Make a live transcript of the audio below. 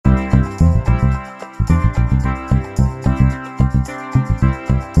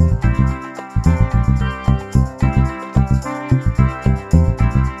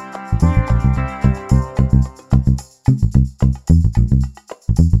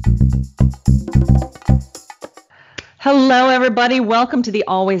Hello, everybody. Welcome to the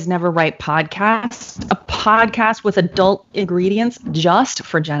Always Never Right podcast, a podcast with adult ingredients just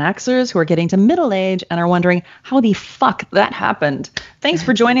for Gen Xers who are getting to middle age and are wondering how the fuck that happened. Thanks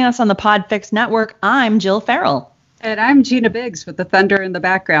for joining us on the Podfix Network. I'm Jill Farrell. And I'm Gina Biggs with the thunder in the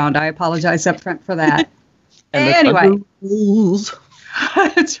background. I apologize up front for that. Anyway.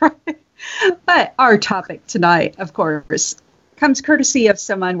 That's right. But our topic tonight, of course, comes courtesy of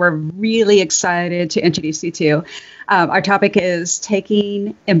someone we're really excited to introduce you to. Our topic is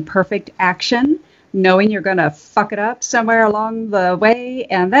taking imperfect action, knowing you're going to fuck it up somewhere along the way,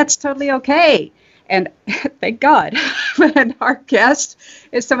 and that's totally okay. And thank God. And our guest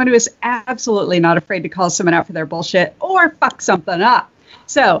is someone who is absolutely not afraid to call someone out for their bullshit or fuck something up.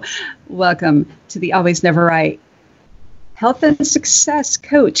 So welcome to the Always Never Right health and success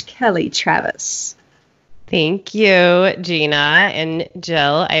coach, Kelly Travis. Thank you, Gina and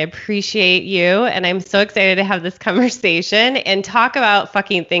Jill. I appreciate you. And I'm so excited to have this conversation and talk about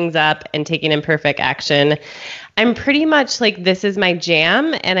fucking things up and taking imperfect action. I'm pretty much like, this is my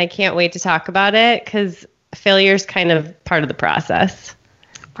jam, and I can't wait to talk about it because failure is kind of part of the process.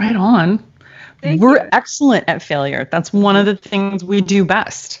 Right on. We're excellent at failure. That's one of the things we do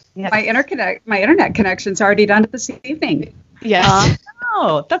best. Yes. My internet connection's already done it this evening. Yes.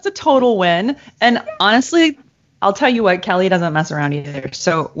 Oh, that's a total win. And honestly, I'll tell you what, Kelly doesn't mess around either.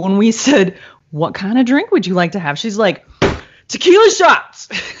 So when we said, what kind of drink would you like to have? She's like, tequila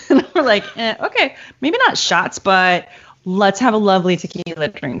shots. And we're like, okay, maybe not shots, but let's have a lovely tequila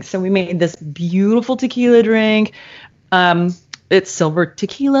drink. So we made this beautiful tequila drink. It's silver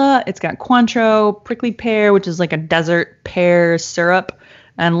tequila. It's got Cointreau, prickly pear, which is like a desert pear syrup,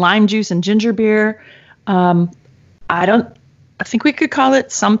 and lime juice and ginger beer. I think we could call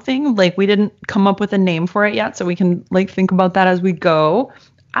it something. Like, we didn't come up with a name for it yet, so we can like think about that as we go.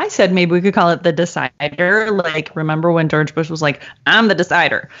 I said maybe we could call it the Decider. Like, remember when George Bush was like, I'm the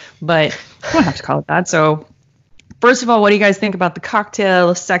decider? But we don't have to call it that. So first of all, what do you guys think about the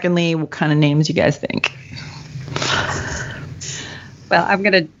cocktail? Secondly, what kind of names you guys think? Well, I'm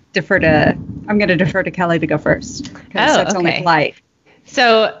going to defer to Kelly to go first. That's only polite.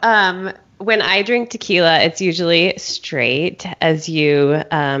 So, when I drink tequila, it's usually straight, as you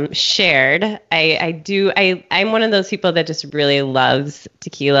shared. I'm one of those people that just really loves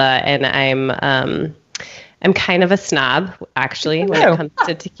tequila, and I'm kind of a snob, actually, when it comes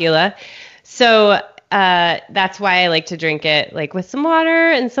to tequila. So that's why I like to drink it like with some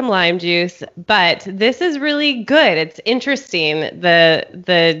water and some lime juice. But this is really good. It's interesting,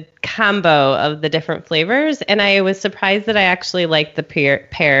 the combo of the different flavors, and I was surprised that I actually liked the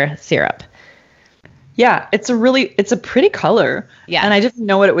pear syrup. Yeah, it's a pretty color. Yeah. And I didn't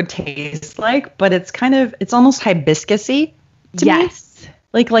know what it would taste like, but it's almost hibiscus-y to me.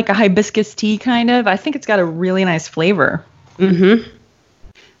 Like a hibiscus tea kind of. I think it's got a really nice flavor.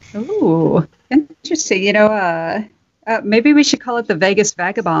 Mm-hmm. Ooh, interesting. You know, maybe we should call it the Vegas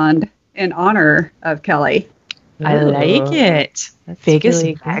Vagabond in honor of Kelly. I like it. That's Vegas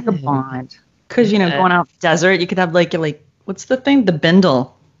really Vagabond. Because, going out in the desert, you could have like what's the thing? The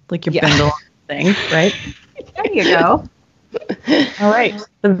bindle. Like your bindle. Thing, right? There you go. All right.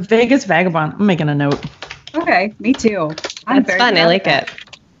 The Vegas Vagabond. I'm making a note. Okay, me too. That's fun. I like it.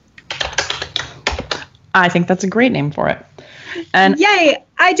 I think that's a great name for it. And yay,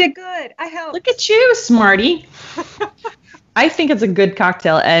 I did good. I helped. Look at you, smarty. I think it's a good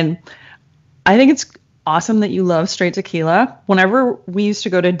cocktail, and I think it's awesome that you love straight tequila. Whenever we used to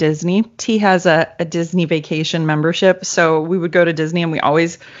go to Disney, T has a Disney vacation membership, so we would go to Disney, and we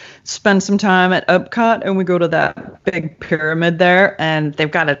always spend some time at Epcot, and we go to that big pyramid there, and they've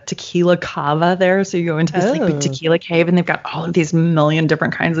got a tequila cava there, so you go into this big tequila cave, and they've got all of these million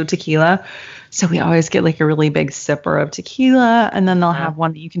different kinds of tequila. So we always get like a really big sipper of tequila, and then they'll have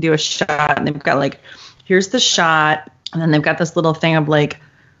one that you can do a shot, and they've got like, here's the shot, and then they've got this little thing of like,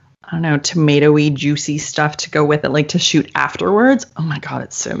 I don't know, tomatoey, juicy stuff to go with it, like to shoot afterwards. Oh my God,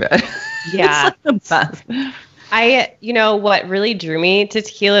 it's so good. Yeah. It's like the best. What really drew me to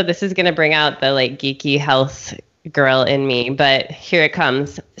tequila, this is going to bring out the like geeky health girl in me, but here it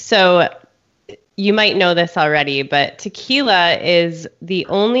comes. So you might know this already, but tequila is the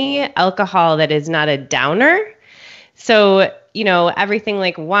only alcohol that is not a downer. So, everything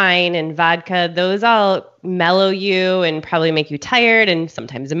like wine and vodka, those all mellow you and probably make you tired and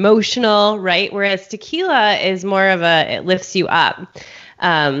sometimes emotional, right? Whereas tequila is more of it lifts you up.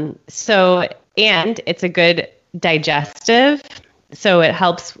 And it's a good digestive. So it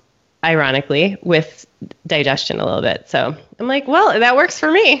helps, ironically, with digestion a little bit. So I'm like, well, that works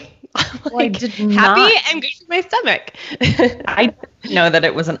for me. I'm happy and good for my stomach. I know that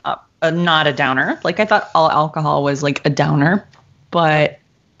it was not a downer. Like I thought all alcohol was like a downer, but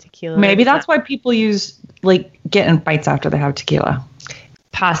Tequila. maybe that's why people get in fights after they have tequila.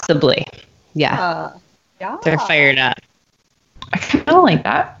 Possibly. Yeah. Yeah. They're fired up. I kind of like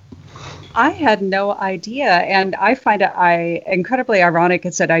that. I had no idea, and I find it incredibly ironic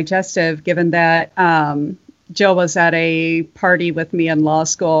it's a digestive, given that Jill was at a party with me in law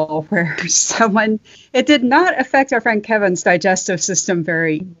school where it did not affect our friend Kevin's digestive system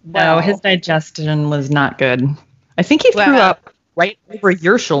very well. No, his digestion was not good. I think he threw up right over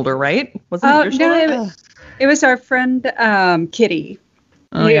your shoulder, right? Wasn't it your shoulder? No, it was our friend Kitty.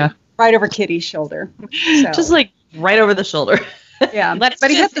 Oh, yeah. Right over Kitty's shoulder. So. Just like right over the shoulder. Yeah. Let's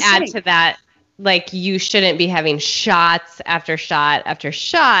just add to that. Like, you shouldn't be having shots after shot after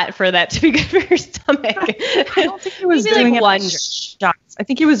shot for that to be good for your stomach. I don't think he was doing it one shots. I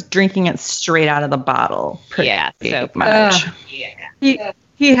think he was drinking it straight out of the bottle. Yeah, so much. He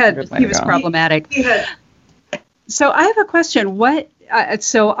was problematic. So I have a question.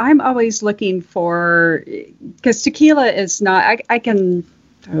 So I'm always looking for, because tequila is not,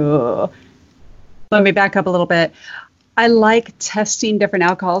 let me back up a little bit. I like testing different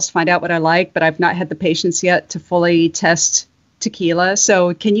alcohols, find out what I like, but I've not had the patience yet to fully test tequila.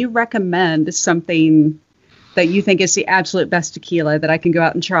 So can you recommend something that you think is the absolute best tequila that I can go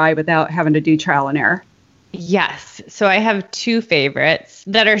out and try without having to do trial and error? Yes. So I have two favorites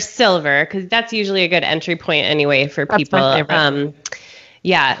that are silver, because that's usually a good entry point anyway for people. That's my favorite.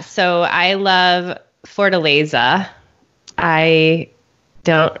 Yeah. So I love Fortaleza. I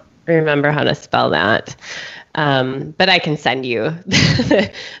don't remember how to spell that. But I can send you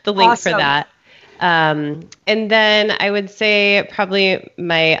the link for that. And then I would say probably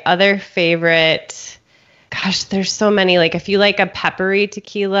my other favorite, gosh, there's so many. Like, if you like a peppery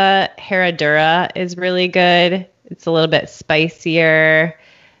tequila, Herradura is really good. It's a little bit spicier.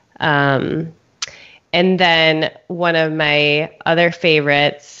 And then one of my other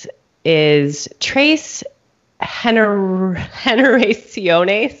favorites is Tres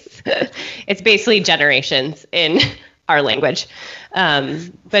Generaciones. It's basically generations in our language. But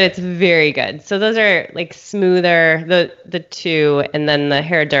it's very good. So those are like smoother, the two, and then the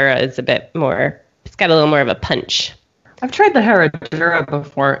Herradura is a bit more, it's got a little more of a punch. I've tried the Herradura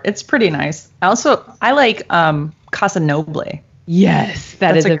before. It's pretty nice. I like Casa Noble. Yes,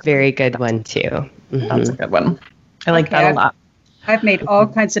 that's a very good one too. Mm-hmm. That's a good one. I like that a lot. I've made all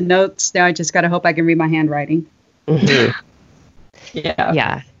kinds of notes. Now I just got to hope I can read my handwriting. Mm-hmm.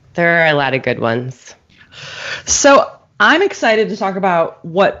 Yeah. There are a lot of good ones. So I'm excited to talk about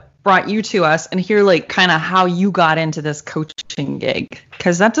what brought you to us and hear like kind of how you got into this coaching gig,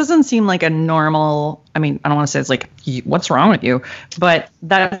 because that doesn't seem like a normal, I mean, I don't want to say it's like, what's wrong with you? But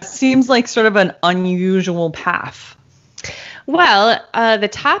that seems like sort of an unusual path. Well, the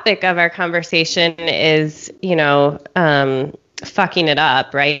topic of our conversation is, fucking it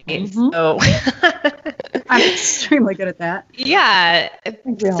up, right? Mm-hmm. So I'm extremely good at that. Yeah.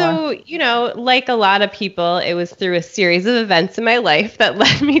 So, like a lot of people, it was through a series of events in my life that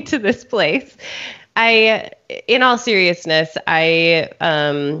led me to this place. In all seriousness, at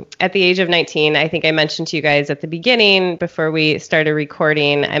the age of 19, I think I mentioned to you guys at the beginning before we started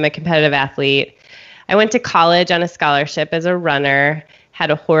recording, I'm a competitive athlete. I went to college on a scholarship as a runner,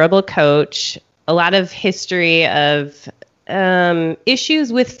 had a horrible coach, a lot of history of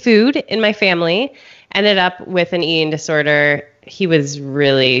issues with food in my family, ended up with an eating disorder. He was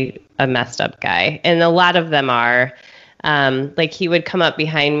really a messed up guy. And a lot of them are. Like, he would come up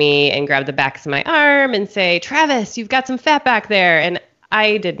behind me and grab the backs of my arm and say, "Travis, you've got some fat back there." And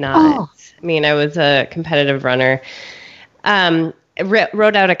I did not. Oh. I mean, I was a competitive runner.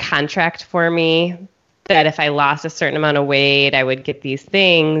 Wrote out a contract for me that if I lost a certain amount of weight, I would get these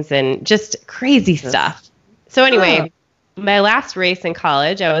things, and just crazy stuff. So anyway, my last race in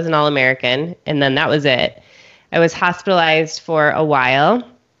college, I was an All-American, and then that was it. I was hospitalized for a while.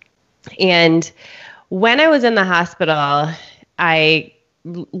 And when I was in the hospital, I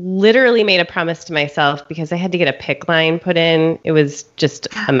literally made a promise to myself, because I had to get a PICC line put in. It was just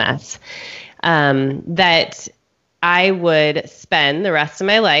a mess. That I would spend the rest of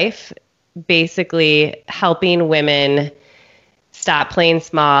my life basically helping women stop playing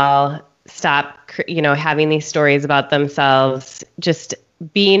small, stop, having these stories about themselves, just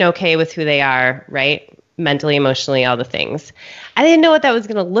being okay with who they are, right? Mentally, emotionally, all the things. I didn't know what that was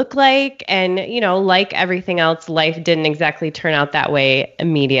going to look like. And, like everything else, life didn't exactly turn out that way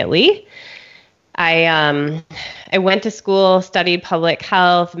immediately. I went to school, studied public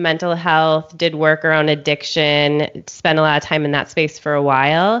health, mental health, did work around addiction, spent a lot of time in that space for a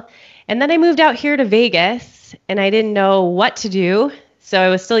while. And then I moved out here to Vegas business and I didn't know what to do. So I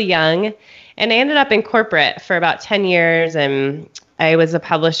was still young and I ended up in corporate for about 10 years. And I was a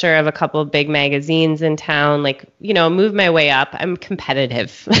publisher of a couple of big magazines in town, like, moved my way up. I'm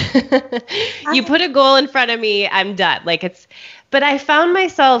competitive. You put a goal in front of me, I'm done. But I found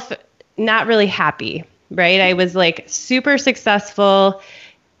myself not really happy, right? I was like super successful,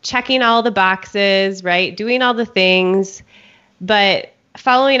 checking all the boxes, right? Doing all the things, but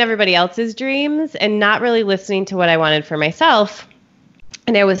following everybody else's dreams and not really listening to what I wanted for myself.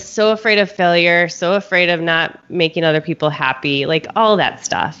 And I was so afraid of failure, so afraid of not making other people happy, like all that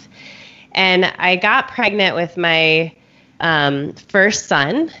stuff. And I got pregnant with my first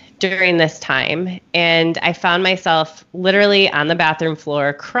son during this time. And I found myself literally on the bathroom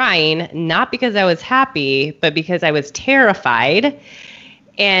floor crying, not because I was happy, but because I was terrified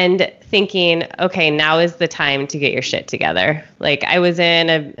and thinking, okay, now is the time to get your shit together. Like I was in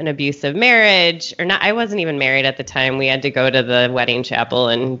an abusive marriage, or not, I wasn't even married at the time. We had to go to the wedding chapel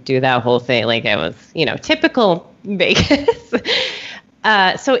and do that whole thing. Like it was, typical Vegas.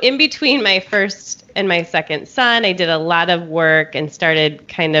 So in between my first and my second son, I did a lot of work and started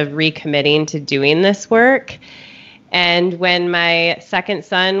kind of recommitting to doing this work. And when my second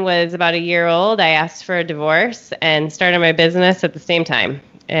son was about a year old, I asked for a divorce and started my business at the same time.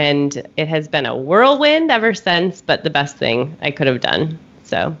 And it has been a whirlwind ever since, but the best thing I could have done.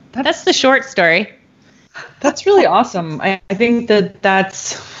 So that's the short story. That's really awesome. I think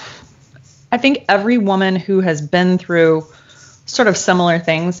I think every woman who has been through sort of similar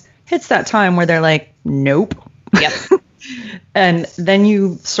things hits that time where they're like, nope. Yep. And then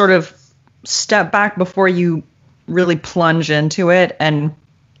you sort of step back before you really plunge into it, and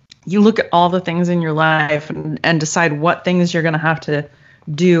you look at all the things in your life and decide what things you're going to have to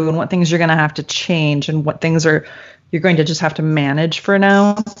do and what things you're going to have to change and what things you're going to just have to manage for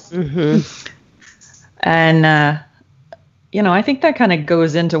now. Mm-hmm. And, I think that kind of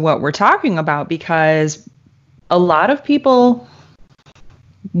goes into what we're talking about, because a lot of people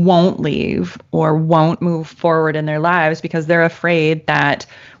won't leave or won't move forward in their lives because they're afraid that,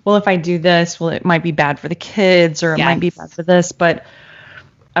 well, if I do this, well, it might be bad for the kids, or it might be bad for this. But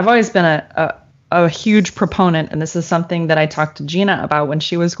I've always been a huge proponent, and this is something that I talked to Gina about when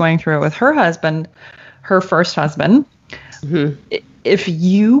she was going through it with her husband, her first husband. Mm-hmm. If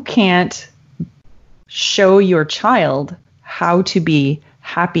you can't show your child how to be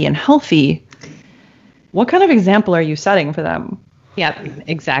happy and healthy, what kind of example are you setting for them? Yep,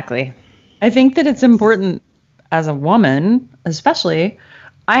 exactly. I think that it's important as a woman, especially.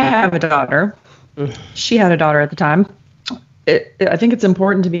 I have a daughter. She had a daughter at the time. I think it's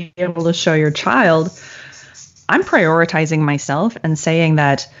important to be able to show your child, I'm prioritizing myself and saying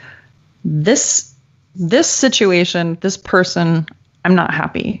that this situation, this person, I'm not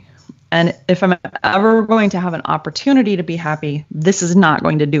happy. And if I'm ever going to have an opportunity to be happy, this is not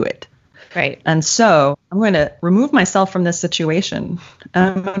going to do it. Right. And so I'm going to remove myself from this situation.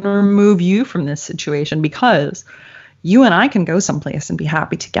 I'm going to remove you from this situation because you and I can go someplace and be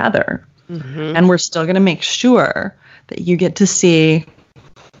happy together. Mm-hmm. And we're still going to make sure that you get to see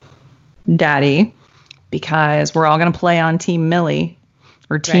Daddy, because we're all going to play on Team Millie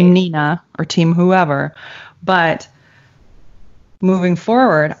or Team Nina or Team whoever. But moving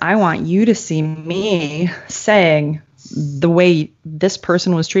forward, I want you to see me saying the way this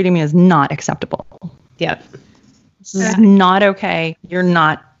person was treating me is not acceptable. Yep. This is not okay.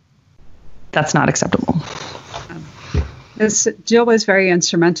 That's not acceptable. Jill was very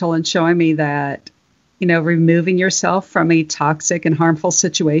instrumental in showing me that, removing yourself from a toxic and harmful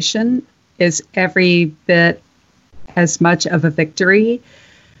situation is every bit as much of a victory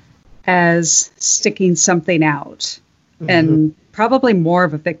as sticking something out. Mm-hmm. And probably more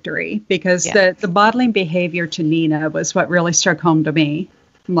of a victory, because the modeling behavior to Nina was what really struck home to me.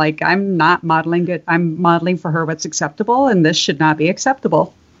 I'm like, I'm not modeling good. I'm modeling for her what's acceptable, and this should not be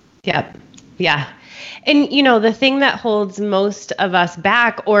acceptable. Yep. Yeah. And, the thing that holds most of us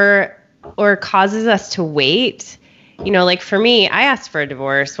back or causes us to wait, like for me, I asked for a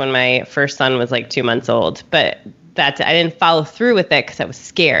divorce when my first son was like 2 months old, but I didn't follow through with it because I was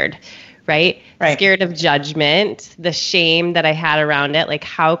scared. Right? Scared of judgment, the shame that I had around it. Like,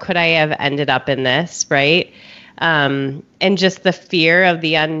 how could I have ended up in this? Right. And just the fear of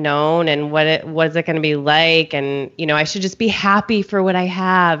the unknown and what is it going to be like? And, I should just be happy for what I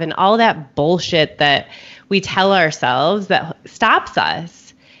have, and all that bullshit that we tell ourselves that stops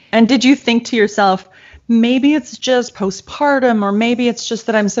us. And did you think to yourself, maybe it's just postpartum, or maybe it's just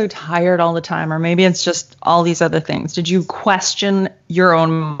that I'm so tired all the time, or maybe it's just all these other things? Did you question your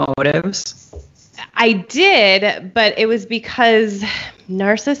own motives? I did, but it was because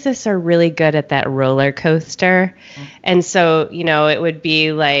narcissists are really good at that roller coaster. And so, it would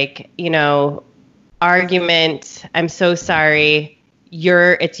be like, argument, I'm so sorry,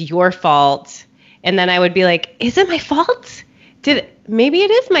 it's your fault. And then I would be like, is it my fault? Maybe it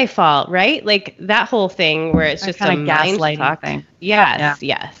is my fault, right? Like that whole thing where it's just a gaslighting thing.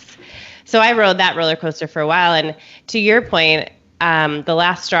 Yes. So I rode that roller coaster for a while. And to your point, the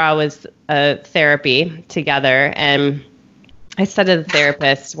last straw was therapy together. And I said to the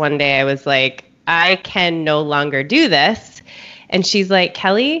therapist one day, I was like, I can no longer do this. And she's like,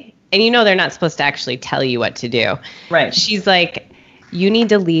 Kelly, and they're not supposed to actually tell you what to do. Right. She's like, you need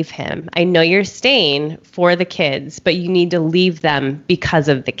to leave him. I know you're staying for the kids, but you need to leave them because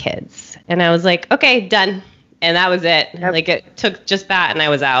of the kids. And I was like, okay, done. And that was it. Yep. Like it took just that and I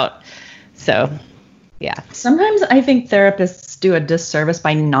was out. So, yeah. Sometimes I think therapists do a disservice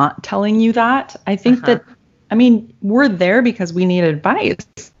by not telling you that. I think that, we're there because we need advice.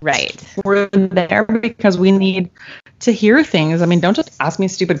 Right. We're there because we need to hear things. Don't just ask me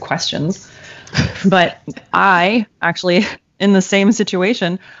stupid questions. But I actually, in the same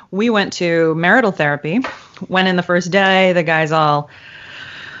situation, we went to marital therapy. Went in the first day, the guys all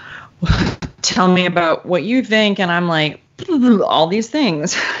tell me about what you think. And I'm like, all these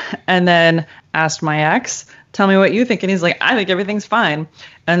things. And then asked my ex, tell me what you think. And he's like, I think everything's fine.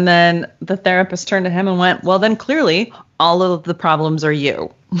 And then the therapist turned to him and went, well, then clearly all of the problems are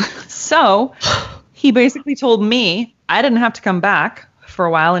you. So he basically told me I didn't have to come back for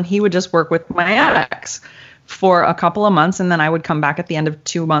a while and he would just work with my ex for a couple of months. And then I would come back at the end of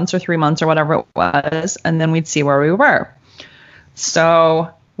 2 months or 3 months or whatever it was. And then we'd see where we were.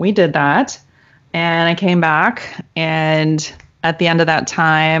 So we did that. And I came back. And at the end of that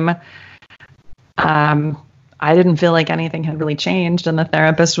time, I didn't feel like anything had really changed. And the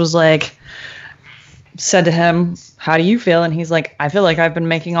therapist was like, said to him, how do you feel? And he's like, I feel like I've been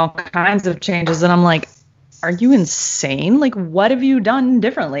making all kinds of changes. And I'm like, are you insane? Like, what have you done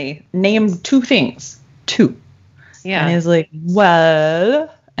differently? Name 2 things. 2. Yeah. And he's like,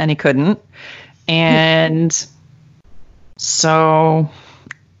 well, and he couldn't. And so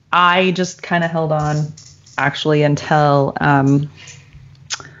I just kind of held on actually until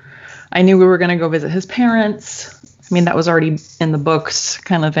I knew we were going to go visit his parents. That was already in the books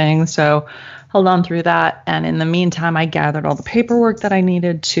kind of thing. So held on through that. And in the meantime, I gathered all the paperwork that I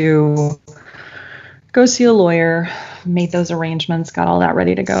needed to go see a lawyer, made those arrangements, got all that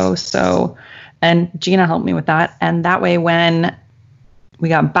ready to go. So, and Gina helped me with that. And that way, when we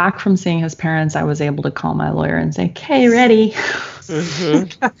got back from seeing his parents, I was able to call my lawyer and say, okay, ready.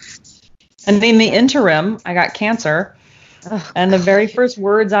 Mm-hmm. And in the interim, I got cancer. And the very first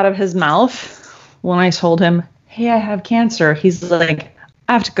words out of his mouth when I told him, hey, I have cancer, he's like,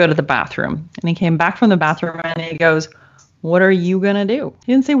 I have to go to the bathroom. And he came back from the bathroom and he goes, what are you going to do?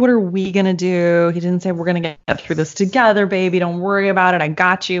 He didn't say, what are we going to do? He didn't say, we're going to get through this together, baby. Don't worry about it. I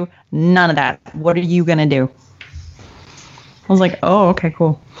got you. None of that. What are you going to do? I was like, oh, okay,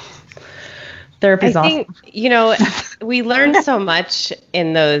 cool. Therapy's awesome. I think, we learn so much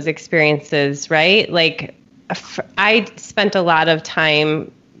in those experiences, right? Like, I spent a lot of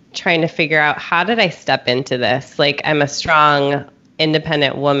time trying to figure out, how did I step into this? Like, I'm a strong,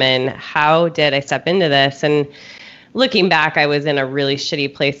 independent woman. How did I step into this? And looking back, I was in a really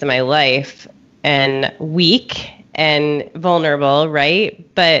shitty place in my life and weak and vulnerable,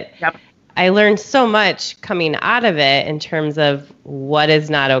 right? But yep. I learned so much coming out of it in terms of what is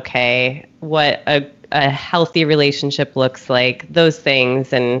not okay, what a healthy relationship looks like, those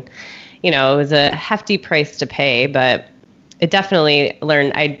things. And it was a hefty price to pay, but I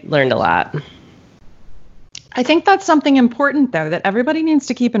learned a lot. I think that's something important, though, that everybody needs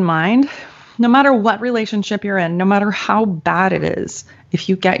to keep in mind. No matter what relationship you're in, no matter how bad it is, if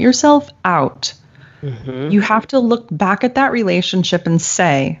you get yourself out, you have to look back at that relationship and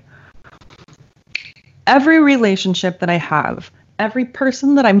say, every relationship that I have, every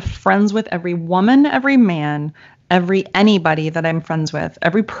person that I'm friends with, every woman, every man, anybody that I'm friends with,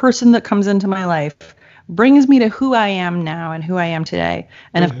 every person that comes into my life brings me to who I am now and who I am today.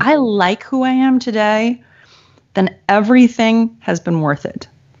 And if I like who I am today, then everything has been worth it.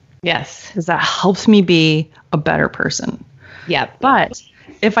 Yes. Because that helps me be a better person. Yeah. But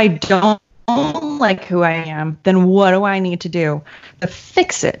if I don't like who I am, then what do I need to do to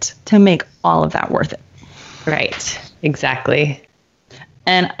fix it to make all of that worth it? Right. Exactly.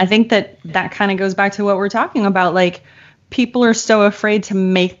 And I think that kind of goes back to what we're talking about. Like, people are so afraid to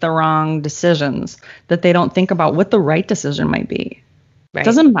make the wrong decisions that they don't think about what the right decision might be. It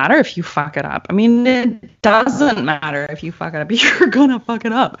doesn't matter if you fuck it up. I mean, it doesn't matter if you fuck it up. You're gonna fuck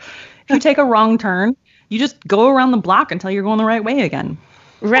it up. If you take a wrong turn, you just go around the block until you're going the right way again.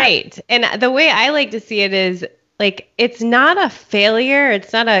 Right. And the way I like to see it is like, it's not a failure.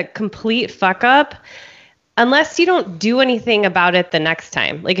 It's not a complete fuck up unless you don't do anything about it the next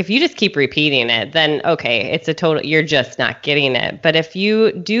time. Like if you just keep repeating it, then okay, it's a total, you're just not getting it. But if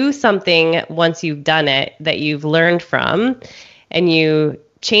you do something once you've done it that you've learned from, and you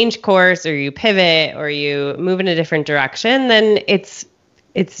change course or you pivot or you move in a different direction, then it's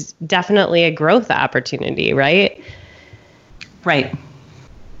definitely a growth opportunity, right? Right.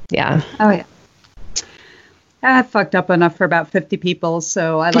 Yeah. Oh, yeah. I fucked up enough for about 50 people,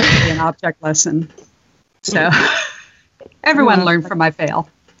 so I like to be an object lesson. So everyone learned from my fail.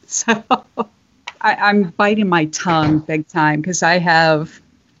 So I'm biting my tongue big time because I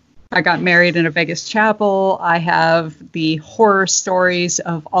got married in a Vegas chapel. I have the horror stories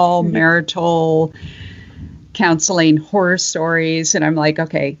of all marital counseling horror stories. And I'm like,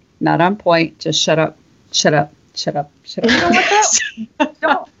 okay, not on point. Just shut up. You know what,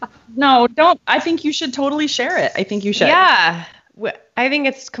 though? Don't. I think you should totally share it. I think you should. Yeah. I think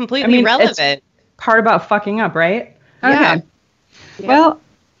it's completely relevant. It's part about fucking up, right? Okay. Yeah. Well,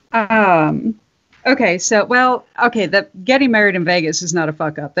 okay, the getting married in Vegas is not a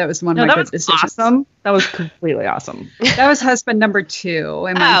fuck up. That was one of my good decisions. Awesome. That was completely awesome. That was husband number 2.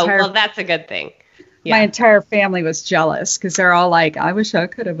 And well, that's a good thing. Yeah. My entire family was jealous because they're all like, I wish I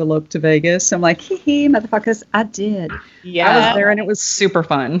could have eloped to Vegas. I'm like, hee, motherfuckers, I did. Yeah. I was there and it was super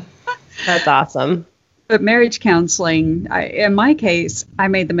fun. That's awesome. But marriage counseling, in my case, I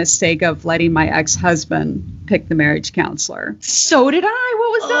made the mistake of letting my ex-husband pick the marriage counselor. So did I.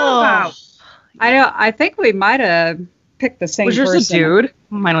 What was that about? I think we might have picked the same person. Was yours a dude?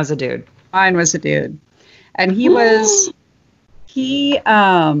 Mine was a dude. Mine was a dude. And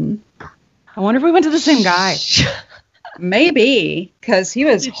I wonder if we went to the same guy. Maybe, because he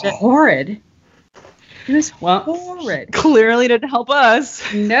was horrid. He was horrid. Clearly didn't help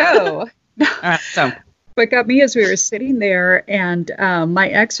us. No. All right, so. What got me is we were sitting there and my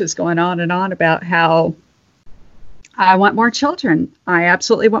ex was going on and on about how I want more children. I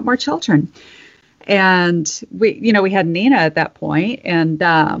absolutely want more children. And we had Nina at that point, and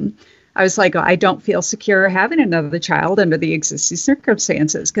I was like, I don't feel secure having another child under the existing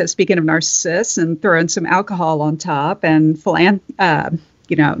circumstances. Because speaking of narcissists and throwing some alcohol on top and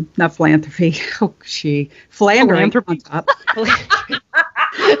not philanthropy, philandering on top.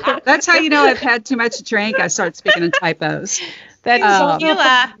 That's how you know I've had too much to drink. I start speaking in typos. That's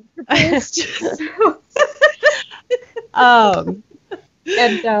tequila.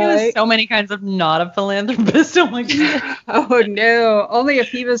 And he was so many kinds of not a philanthropist. Oh my god. Oh no! Only if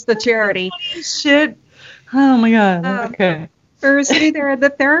he was the charity. Shit. Oh my god. Okay. We were sitting there, and the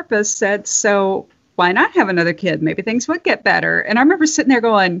therapist said, "So why not have another kid? Maybe things would get better." And I remember sitting there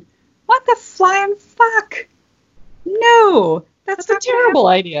going, "What the flying fuck? No, that's a terrible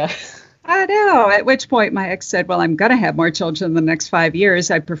idea." I know. At which point my ex said, well, I'm going to have more children in the next 5 years.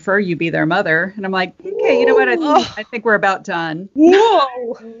 I prefer you be their mother. And I'm like, okay, you know what? I think we're about done.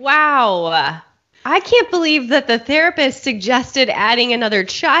 Whoa. Wow. I can't believe that the therapist suggested adding another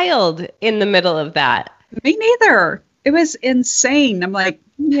child in the middle of that. Me neither. It was insane. I'm like,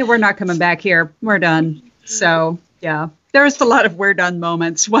 yeah, we're not coming back here. We're done. So, yeah, there was a lot of we're done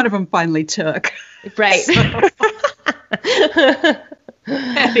moments. One of them finally took. Right.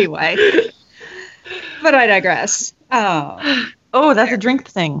 Anyway, but I digress. Oh, that's a drink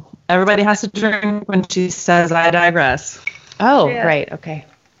thing. Everybody has to drink when she says I digress. Oh, yeah. Right. Okay.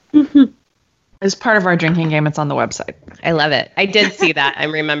 It's part of our drinking game. It's on the website. I love it. I did see that.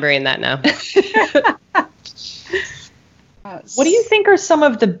 I'm remembering that now. What do you think are some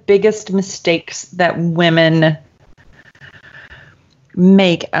of the biggest mistakes that women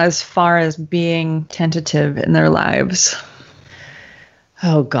make as far as being tentative in their lives?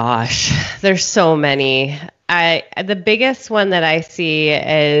 Oh gosh, there's so many. The biggest one that I see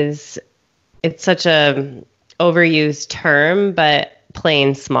is, it's such a overused term, but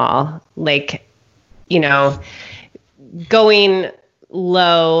playing small. Like, going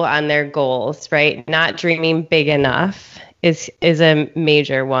low on their goals, right? Not dreaming big enough is a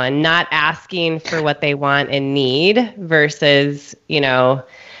major one. Not asking for what they want and need versus,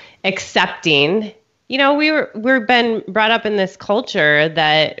 accepting. We've been brought up in this culture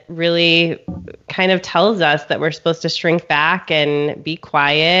that really kind of tells us that we're supposed to shrink back and be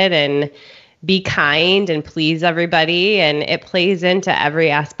quiet and be kind and please everybody. And it plays into every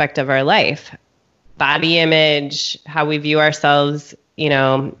aspect of our life. Body image, how we view ourselves,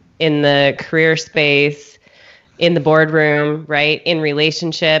 in the career space, in the boardroom, right? In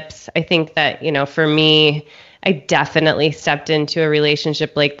relationships. I think that, for me, I definitely stepped into a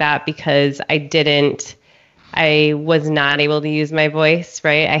relationship like that because I was not able to use my voice,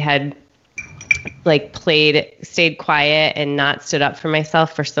 right? I had stayed quiet and not stood up for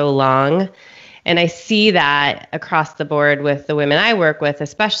myself for so long. And I see that across the board with the women I work with,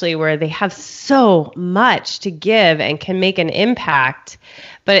 especially where they have so much to give and can make an impact,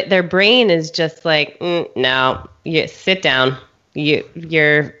 but their brain is just like, no, you sit down.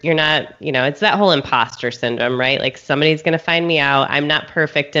 You're not, it's that whole imposter syndrome, right? Like somebody's going to find me out. I'm not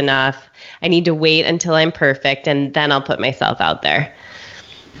perfect enough. I need to wait until I'm perfect and then I'll put myself out there.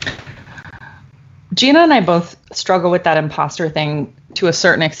 Gina and I both struggle with that imposter thing to a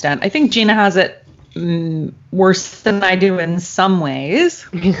certain extent. I think Gina has it worse than I do in some ways.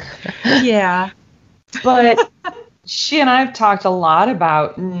 Yeah. But she and I have talked a lot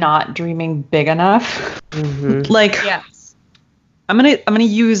about not dreaming big enough. Mm-hmm. Yes. I'm gonna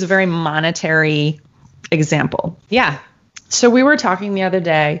use a very monetary example. Yeah. So we were talking the other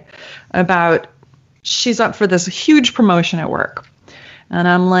day about she's up for this huge promotion at work. And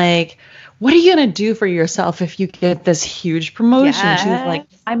I'm like, what are you going to do for yourself if you get this huge promotion? Yes. She was like,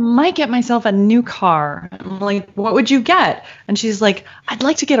 I might get myself a new car. I'm like, what would you get? And she's like, I'd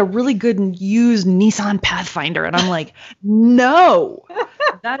like to get a really good used Nissan Pathfinder. And I'm like, no,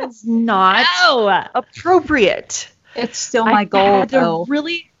 that is not appropriate. It's still my goal, though.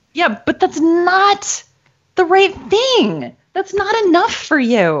 Yeah, but that's not the right thing. That's not enough for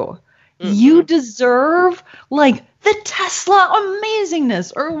you. Mm-hmm. You deserve the Tesla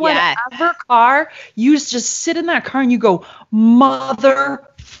amazingness or whatever car. You just sit in that car and you go,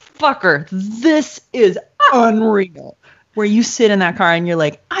 motherfucker, this is unreal. Where you sit in that car and you're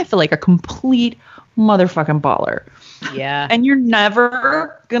like, I feel like a complete motherfucking baller. Yeah. And you're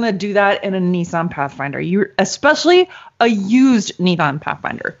never going to do that in a Nissan Pathfinder. Especially a used Nissan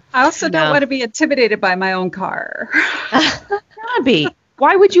Pathfinder. I also don't want to be intimidated by my own car. Abby.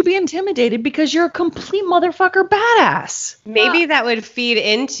 Why would you be intimidated? Because you're a complete motherfucker badass. Maybe that would feed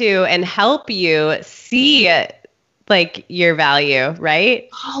into and help you see your value, right?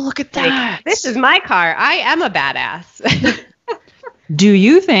 Oh, look at that. This is my car. I am a badass. Do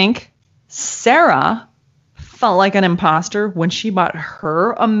you think Sarah felt like an imposter when she bought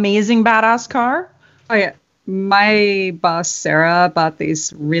her amazing badass car? Oh, yeah. My boss, Sarah, bought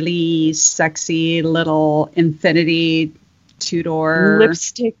these really sexy little Infiniti two-door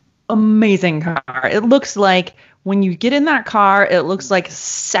lipstick amazing car. It looks like when you get in that car, it looks like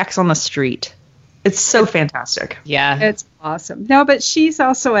sex on the street. It's so fantastic. Yeah. It's awesome. No, but she's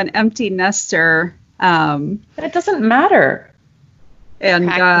also an empty nester. It doesn't matter.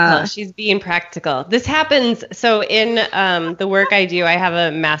 And she's being practical. This happens. So in the work I do, I have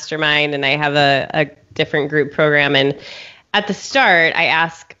a mastermind and I have a different group program. And at the start, I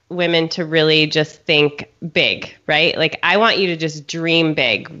ask women to really just think big, right? Like, I want you to just dream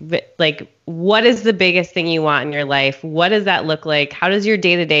big. Like, what is the biggest thing you want in your life? What does that look like? How does your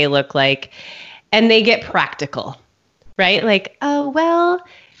day-to-day look like? And they get practical, right? Like, oh, well,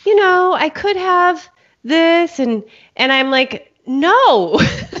 I could have this. And I'm like, no,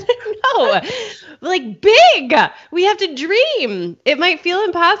 no, big. We have to dream. It might feel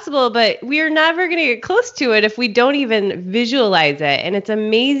impossible, but we're never going to get close to it if we don't even visualize it. And it's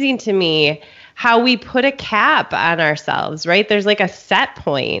amazing to me how we put a cap on ourselves, right? There's a set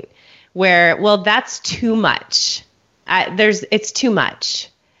point where, well, that's too much. It's too much.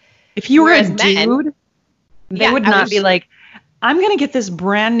 If you were a dude, they would not be like, I'm going to get this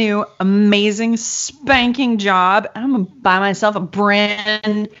brand new, amazing, spanking job. And I'm going to buy myself a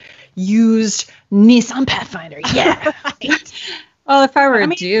brand used Nissan Pathfinder. Yeah. Right. Well, if I were a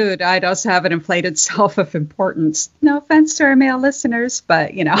dude, I'd also have an inflated self of importance. No offense to our male listeners,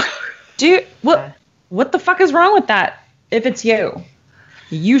 but, Dude, what the fuck is wrong with that if it's you?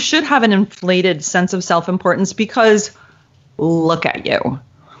 You should have an inflated sense of self-importance because look at you.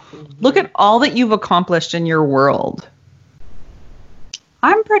 Look at all that you've accomplished in your world.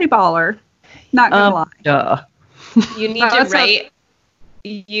 I'm pretty baller. Not gonna lie. Duh. You need to write.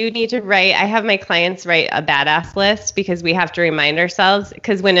 You need to write. I have my clients write a badass list because we have to remind ourselves.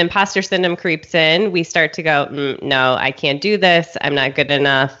 Because when imposter syndrome creeps in, we start to go, no, I can't do this. I'm not good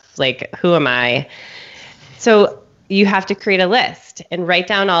enough. Who am I? So you have to create a list and write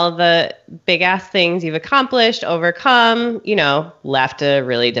down all of the big ass things you've accomplished, overcome, left a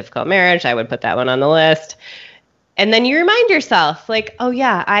really difficult marriage. I would put that one on the list. And then you remind yourself oh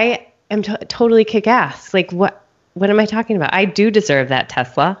yeah, I am totally kick ass. What am I talking about? I do deserve that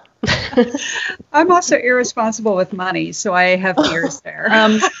Tesla. I'm also irresponsible with money, so I have fears there.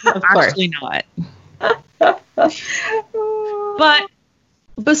 Of course. Actually not. But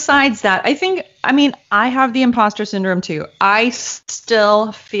besides that, I have the imposter syndrome too. I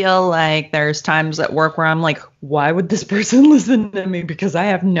still feel like there's times at work where I'm like, why would this person listen to me? Because I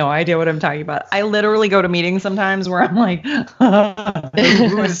have no idea what I'm talking about. I literally go to meetings sometimes where I'm like,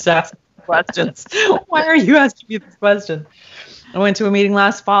 who's asking questions? Why are you asking me this question? I went to a meeting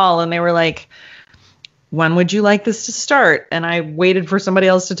last fall and they were like, when would you like this to start? And I waited for somebody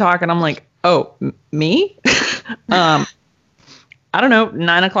else to talk and I'm like, oh, me? I don't know,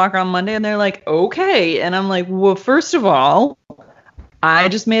 9:00 on Monday. And they're like, okay. And I'm like, well, first of all, I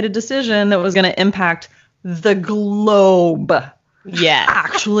just made a decision that was going to impact the globe. Yeah.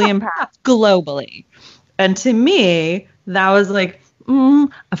 Actually impact globally. And to me, that was like,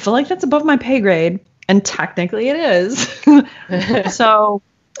 I feel like that's above my pay grade. And technically it is. So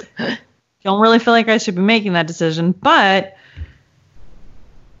don't really feel like I should be making that decision. But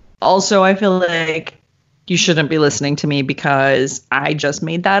also I feel like you shouldn't be listening to me because I just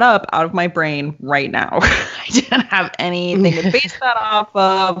made that up out of my brain right now. I didn't have anything to base that off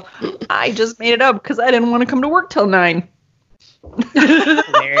of. I just made it up because I didn't want to come to work till 9.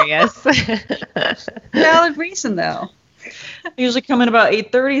 Hilarious. Valid reason, though. I usually come in about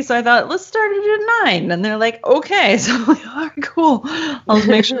 8:30, so I thought, let's start it at 9. And they're like, okay. So I'm like, all right, cool. I'll just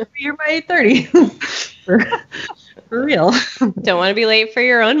make sure to be here by 8:30. For real. Don't want to be late for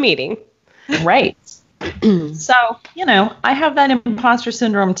your own meeting. Right. So, I have that imposter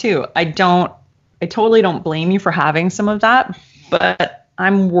syndrome too. I totally don't blame you for having some of that, but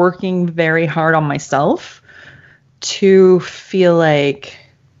I'm working very hard on myself to feel like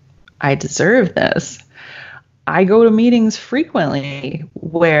I deserve this. I go to meetings frequently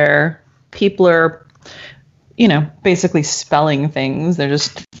where people are, basically spelling things. They're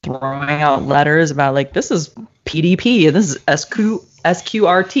just throwing out letters about like, this is PDP and this is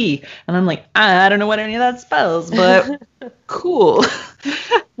SQRT. And I'm like, I don't know what any of that spells, but cool.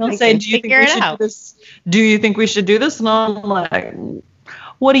 They'll say, do you think we should do this? Do you think we should do this? And I'm like,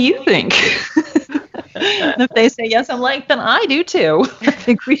 what do you think? And if they say yes, I'm like, then I do too. I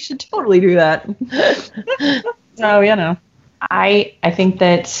think we should totally do that. So, I think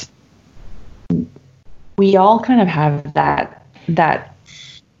that we all kind of have that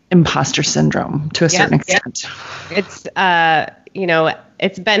imposter syndrome to a certain extent. It's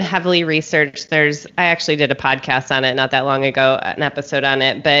it's been heavily researched. I actually did a podcast on it not that long ago, an episode on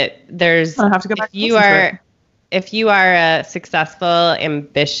it, but I'll have to go back if you are a successful,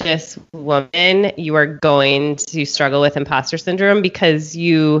 ambitious woman, you are going to struggle with imposter syndrome because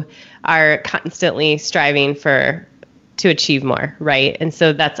you are constantly striving to achieve more, right? And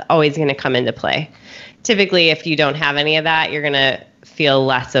so that's always going to come into play. Typically, if you don't have any of that, you're going to feel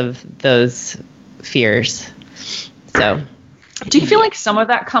less of those fears. So, do you feel like some of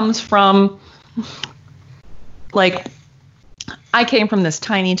that comes from, like, I came from this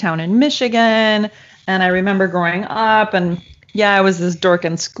tiny town in Michigan, and I remember growing up, and I was this dork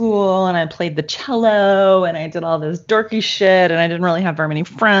in school, and I played the cello, and I did all this dorky shit, and I didn't really have very many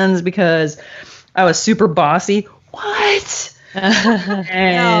friends because I was super bossy. What?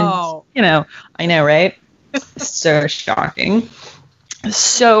 And, No. I know, right? So shocking.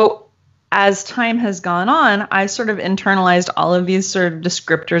 So as time has gone on, I sort of internalized all of these sort of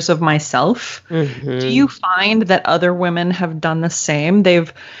descriptors of myself. Mm-hmm. Do you find that other women have done the same?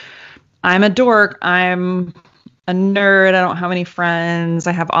 I'm a dork. I'm a nerd. I don't have any friends.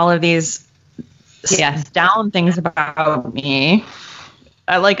 I have all of these down things about me.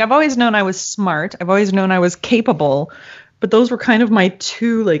 I've always known I was smart. I've always known I was capable. But those were kind of my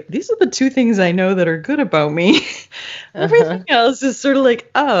two, these are the two things I know that are good about me. Everything else is sort of like,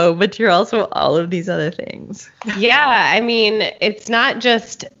 oh, but you're also all of these other things. Yeah, I mean, it's not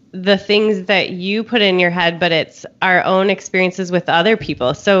just the things that you put in your head, but it's our own experiences with other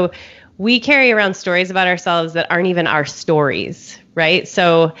people. So we carry around stories about ourselves that aren't even our stories, right?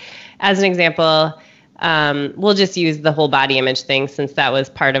 So as an example, we'll just use the whole body image thing since that was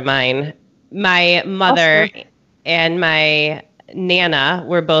part of mine. My mother and my Nana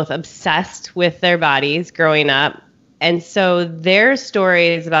were both obsessed with their bodies growing up. And so their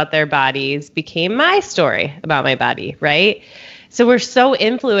stories about their bodies became my story about my body, right? So we're so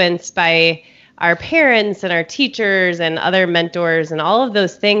influenced by our parents and our teachers and other mentors and all of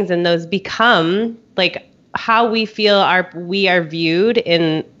those things. And those become like how we feel we are viewed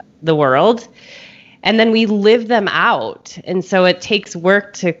in the world. And then we live them out. And so it takes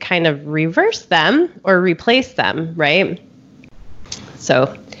work to kind of reverse them or replace them, right?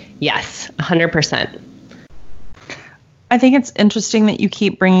 So, yes, 100%. I think it's interesting that you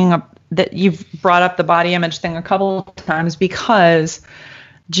keep bringing up that you've brought up the body image thing a couple of times because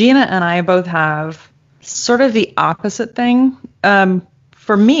Gina and I both have sort of the opposite thing.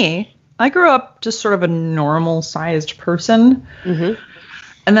 For me, I grew up just sort of a normal sized person. Mm-hmm.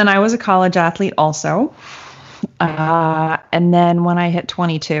 And then I was a college athlete also. And then when I hit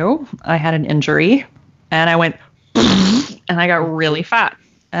 22, I had an injury and I went and I got really fat.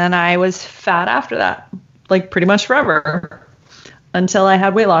 And I was fat after that, like pretty much forever, until I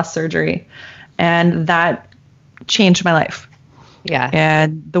had weight loss surgery. And that changed my life. Yeah.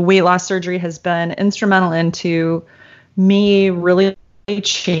 And the weight loss surgery has been instrumental into me really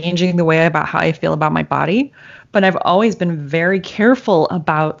changing the way about how I feel about my body. But I've always been very careful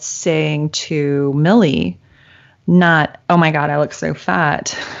about saying to Millie, not, oh my God, I look so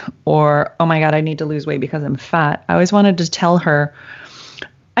fat, or, oh my God, I need to lose weight because I'm fat. I always wanted to tell her,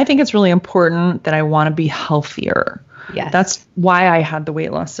 I think it's really important that I want to be healthier. Yes. That's why I had the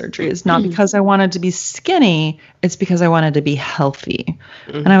weight loss surgery. It's not because I wanted to be skinny. It's because I wanted to be healthy.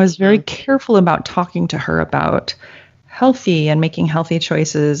 Mm-hmm. And I was very careful about talking to her about healthy and making healthy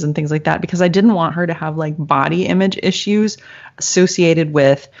choices and things like that, because I didn't want her to have like body image issues associated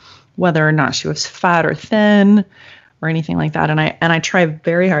with whether or not she was fat or thin or anything like that. And I try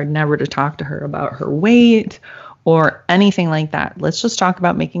very hard never to talk to her about her weight or anything like that. Let's just talk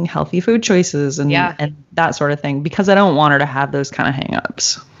about making healthy food choices and that sort of thing, because I don't want her to have those kind of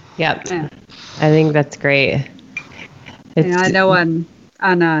hang-ups. Yep. Yeah. I think that's great. I know in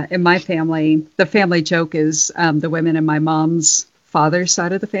my family, the family joke is the women in my mom's father's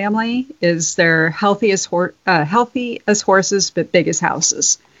side of the family is they're healthy as horses, but big as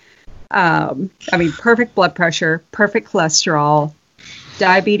houses. I mean, perfect blood pressure, perfect cholesterol.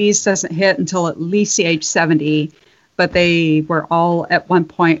 Diabetes doesn't hit until at least the age 70, but they were all at one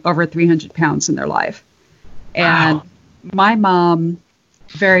point over 300 pounds in their life. And my mom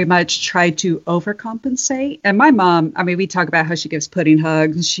very much tried to overcompensate. And my mom, I mean, we talk about how she gives pudding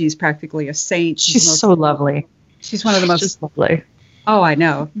hugs. She's practically a saint. She's so lovely. She's one of the most just lovely. Oh, I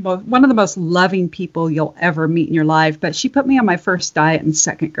know. One of the most loving people you'll ever meet in your life. But she put me on my first diet in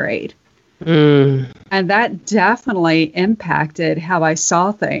second grade. And that definitely impacted how I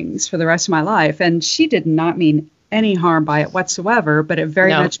saw things for the rest of my life. And she did not mean any harm by it whatsoever, but it very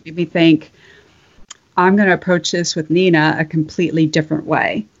much made me think, I'm going to approach this with Nina a completely different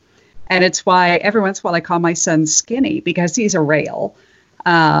way. And it's why every once in a while I call my son skinny, because he's a rail.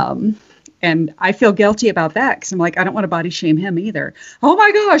 And I feel guilty about that because I'm like, I don't want to body shame him either. Oh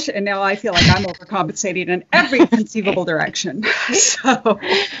my gosh. And now I feel like I'm overcompensating in every conceivable direction. So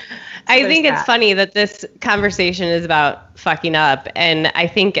I think it's funny that this conversation is about fucking up. And I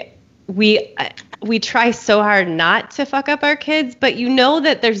think we try so hard not to fuck up our kids, but you know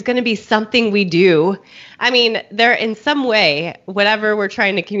that there's going to be something we do. I mean, there in some way, whatever we're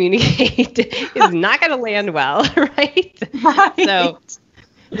trying to communicate is not going to land well, right? So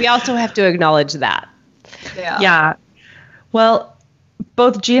we also have to acknowledge that. Yeah. Well,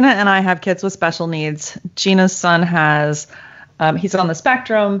 both Gina and I have kids with special needs. Gina's son has, he's on the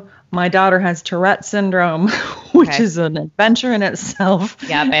spectrum. My daughter has Tourette syndrome, which is an adventure in itself.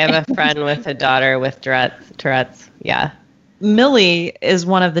 Yeah, I have a friend with a daughter with Tourette's. Yeah. Millie is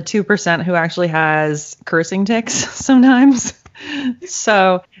one of the 2% who actually has cursing tics sometimes.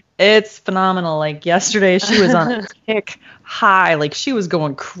 So it's phenomenal. Like yesterday, she was on a tick high. Like she was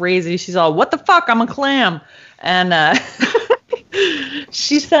going crazy. She's all, what the fuck? I'm a clam. And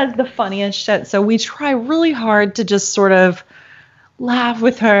she says the funniest shit. So we try really hard to just sort of laugh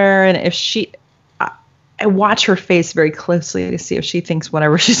with her. And if I watch her face very closely to see if she thinks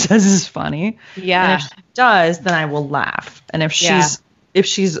whatever she says is funny. Yeah. And if she does, then I will laugh. And if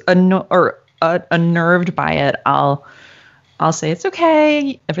she's unnerved by it, I'll say, it's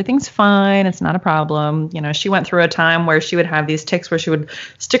okay. Everything's fine. It's not a problem. You know, she went through a time where she would have these tics where she would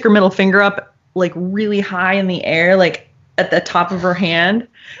stick her middle finger up like really high in the air, like at the top of her hand.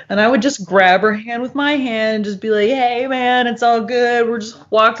 And I would just grab her hand with my hand and just be like, hey, man, it's all good. We're just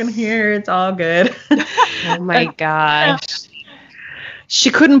walking here. It's all good. Oh, my gosh. She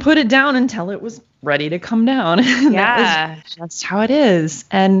couldn't put it down until it was ready to come down. Yeah. That's how it is.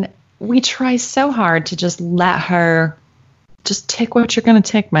 And we try so hard to just let her just tick what you're going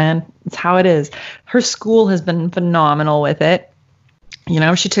to tick, man. It's how it is. Her school has been phenomenal with it. You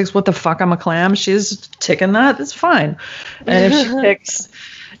know, if she ticks, what the fuck, I'm a clam, she's ticking that. It's fine. And if she ticks,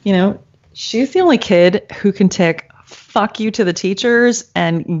 you know, she's the only kid who can tick fuck you to the teachers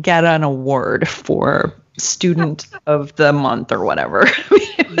and get an award for student of the month or whatever.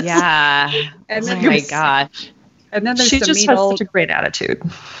 Yeah. And then, oh my gosh. And then there's she just has such a great attitude.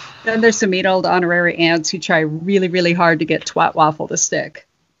 Then there's some mean old honorary aunts who try really, really hard to get twat waffle to stick.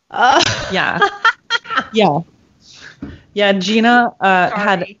 Yeah. Yeah. Yeah, Gina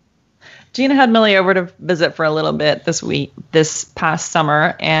Gina had Millie over to visit for a little bit this past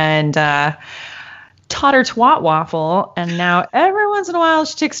summer, and taught her twat waffle. And now every once in a while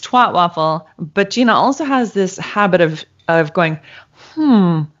she takes twat waffle. But Gina also has this habit of going,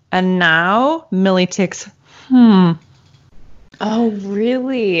 and now Millie takes, Oh,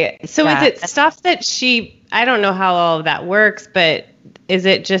 really? So Yeah. is it stuff that I don't know how all of that works, but is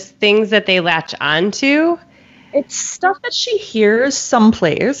it just things that they latch onto? It's stuff that she hears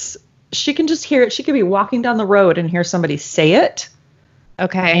someplace. She can just hear it. She could be walking down the road and hear somebody say it,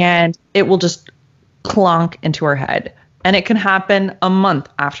 Okay. and it will just clonk into her head. And it can happen a month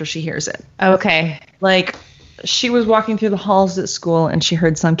after she hears it. Okay. Like, she was walking through the halls at school and she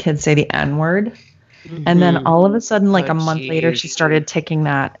heard some kid say the N-word. And then all of a sudden, like Oh, a month later, geez. she started taking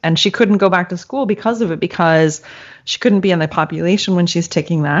that. And she couldn't go back to school because of it, because she couldn't be in the population when she's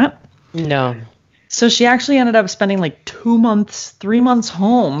taking that. No. So she actually ended up spending like 3 months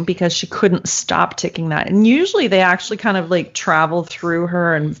home because she couldn't stop taking that. And usually they actually kind of like travel through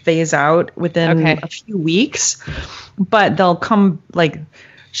her and phase out within Okay. a few weeks. But they'll come, like,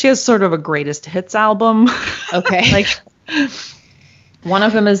 she has sort of a greatest hits album. Okay. Like, one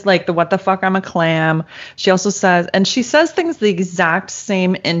of them is like the "What the fuck, I'm a clam." She also says, and she says things the exact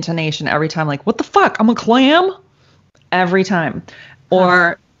same intonation every time, like "What the fuck, I'm a clam," every time.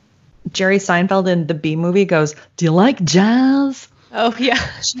 Or Jerry Seinfeld in the Bee Movie goes, "Do you like jazz?" Oh, yeah.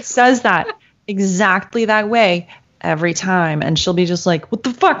 She says that exactly that way every time, and she'll be just like, "What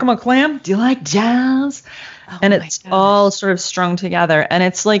the fuck, I'm a clam? Do you like jazz?" And my it's gosh. all sort of strung together, and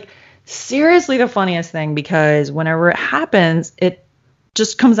it's like seriously the funniest thing, because whenever it happens, it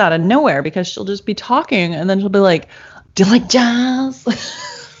just comes out of nowhere, because she'll just be talking and then she'll be like, "Do you like jazz?"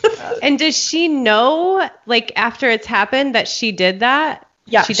 And does she know, like, after it's happened that she did that?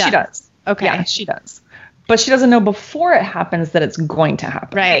 Yeah, she does. Okay. Yeah, she does. But she doesn't know before it happens that it's going to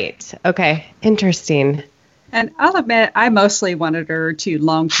happen. Right. Okay. Interesting. And I'll admit, I mostly wanted her to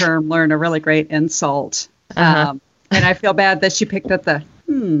long-term learn a really great insult. Uh-huh. And I feel bad that she picked up the,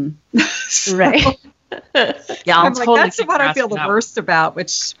 Right. Yeah, I'll I'm like, totally that's keep what I feel the asking that. worst about,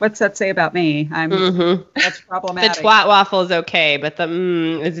 what's that say about me? Mm-hmm. That's The problematic. twat waffle is okay, but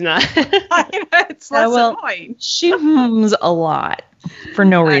the is not. It's less well- annoying. She hums a lot for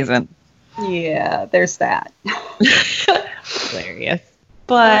no reason. Yeah, there's that. Hilarious.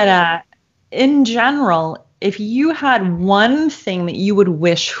 But in general, if you had one thing that you would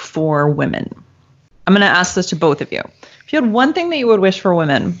wish for women, I'm going to ask this to both of you. If you had one thing that you would wish for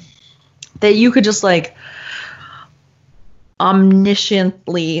women that you could just like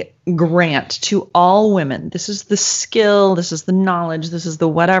omnisciently grant to all women, this is the skill, this is the knowledge, this is the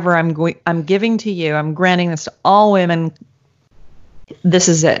whatever I'm giving to you, I'm granting this to all women, this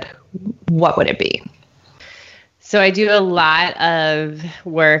is it, what would it be? So I do a lot of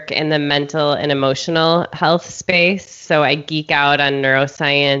work in the mental and emotional health space. So I geek out on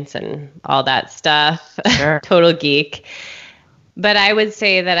neuroscience and all that stuff. Sure. Total geek. But I would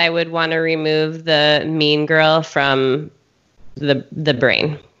say that I would want to remove the mean girl from the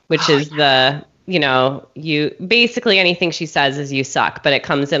brain, which is you basically anything she says is you suck, but it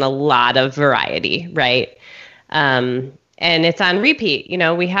comes in a lot of variety, right? And it's on repeat.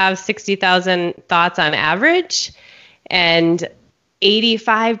 We have 60,000 thoughts on average, and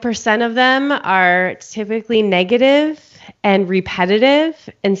 85% of them are typically negative and repetitive.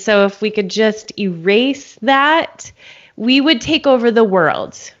 And so if we could just erase that, we would take over the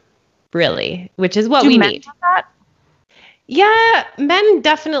world, really, which is what we men need. have that? Yeah, men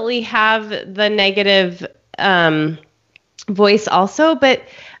definitely have the negative voice also, but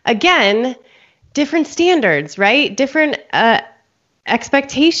again, different standards, right? Different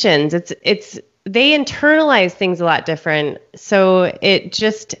expectations. They internalize things a lot different. So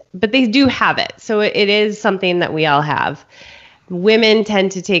but they do have it. So it is something that we all have. Women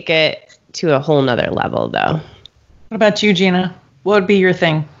tend to take it to a whole nother level, though. What about you, Gina? What would be your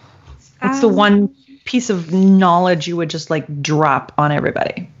thing? What's the one piece of knowledge you would just like drop on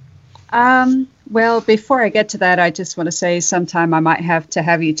everybody? Well, before I get to that, I just want to say sometime I might have to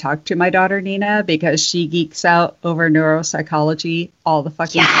have you talk to my daughter, Nina, because she geeks out over neuropsychology all the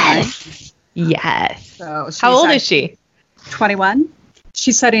fucking time. Yes. So she's How old is she? 21.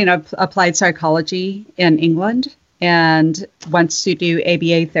 She's studying applied psychology in England and wants to do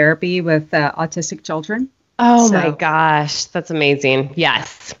ABA therapy with autistic children. Oh So- my gosh, that's amazing.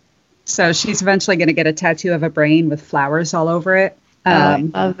 Yes. So she's eventually going to get a tattoo of a brain with flowers all over it. I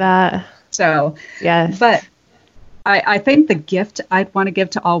love that. So, Yes. but I think the gift I'd want to give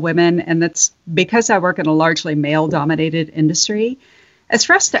to all women, and that's because I work in a largely male-dominated industry, is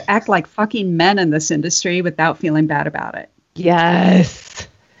for us to act like fucking men in this industry without feeling bad about it. Yes.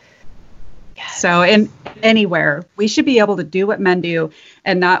 Yes. So in anywhere, we should be able to do what men do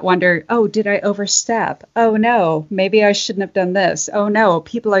and not wonder, oh, did I overstep? Oh, no, maybe I shouldn't have done this. Oh, no,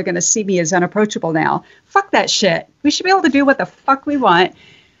 people are going to see me as unapproachable now. Fuck that shit. We should be able to do what the fuck we want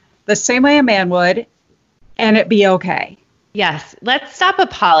the same way a man would, and it be okay. Yes. Let's stop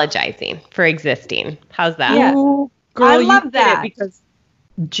apologizing for existing. How's that? Yeah. Ooh, girl, I you love did that. it because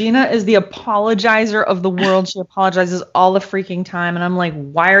Gina is the apologizer of the world. She apologizes all the freaking time. And I'm like,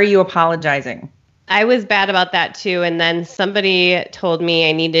 why are you apologizing? I was bad about that too. And then somebody told me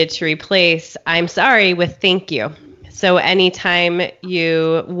I needed to replace I'm sorry with thank you. So anytime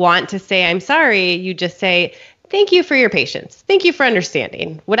you want to say I'm sorry, you just say thank you for your patience. Thank you for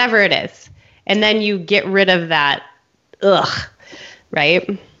understanding, whatever it is. And then you get rid of that,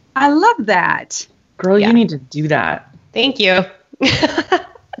 right? I love that. Girl, Yeah. you need to do that. Thank you.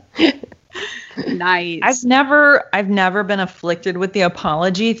 Nice. I've never been afflicted with the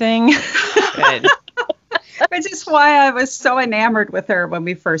apology thing. Good. Which is why I was so enamored with her when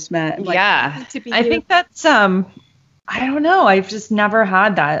we first met. I'm like, Yeah. I need to be I you. think that's I don't know. I've just never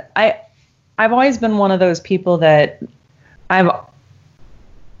had that. I've always been one of those people that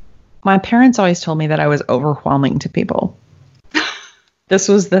my parents always told me that I was overwhelming to people. This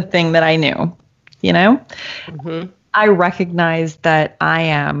was the thing that I knew, you know? Mm-hmm. I recognized that I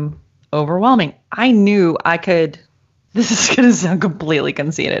am overwhelming. I knew I could, this is going to sound completely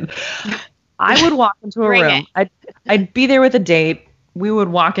conceited. I would walk into a Bring room. I'd be there with a date. We would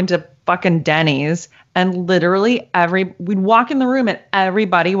walk into fucking Denny's and literally we'd walk in the room and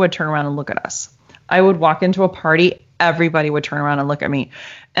everybody would turn around and look at us. I would walk into a party. Everybody would turn around and look at me.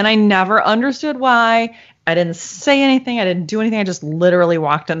 And I never understood why. I didn't say anything. I didn't do anything. I just literally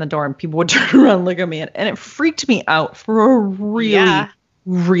walked in the door and people would turn around and look at me. And it freaked me out for a really,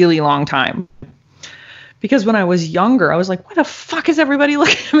 really long time. Because when I was younger, I was like, why the fuck is everybody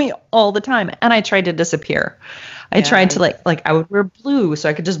looking at me all the time? And I tried to disappear. I tried to like I would wear blue so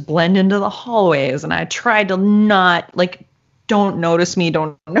I could just blend into the hallways. And I tried to not don't notice me.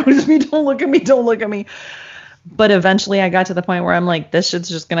 Don't notice me. Don't look at me. Don't look at me. But eventually I got to the point where I'm like, this shit's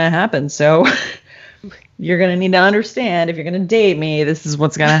just going to happen. So you're going to need to understand if you're going to date me, this is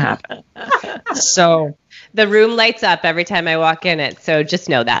what's going to happen. So The room lights up every time I walk in it. So just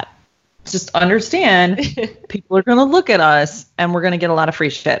know that. just understand people are going to look at us and we're going to get a lot of free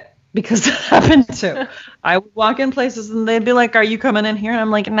shit because that happened too. I would walk in places and they'd be like, are you coming in here? And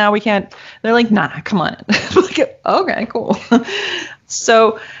I'm like, no, we can't. They're like, nah, come on in. I'm like, okay, cool.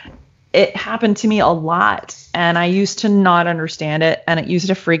 So it happened to me a lot and I used to not understand it and it used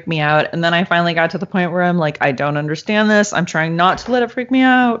to freak me out. And then I finally got to the point where I'm like, I don't understand this. I'm trying not to let it freak me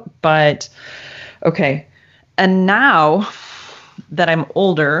out, but okay. And now that I'm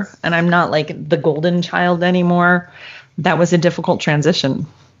older and I'm not like the golden child anymore, that was a difficult transition,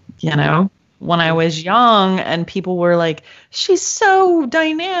 you know? When I was young and people were like, she's so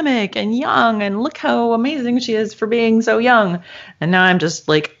dynamic and young and look how amazing she is for being so young. And now I'm just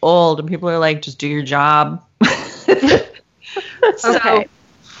like old and people are like, just do your job. Okay.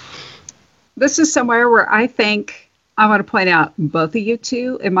 This is somewhere where I think I want to point out both of you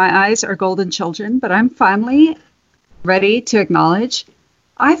two, in my eyes, are golden children, but I'm finally ready to acknowledge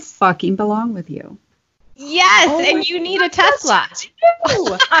I fucking belong with you. Yes, Oh and my you need a Tesla.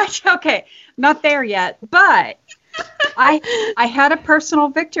 Okay, not there yet, but I had a personal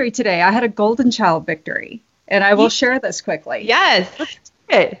victory today. I had a golden child victory, and I will share this quickly. Yes.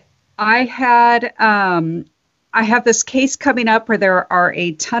 Good. I have this case coming up where there are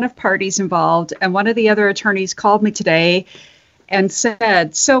a ton of parties involved, and one of the other attorneys called me today and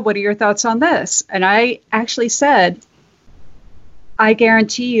said, so what are your thoughts on this? And I actually said, I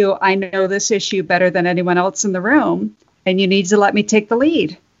guarantee you I know this issue better than anyone else in the room, and you need to let me take the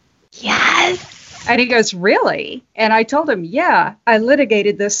lead. Yes. And he goes, really? And I told him, yeah, I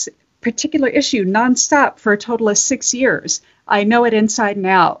litigated this particular issue nonstop for a total of 6 years. I know it inside and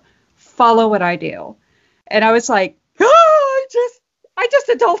out. Follow what I do. And I was like, oh, I just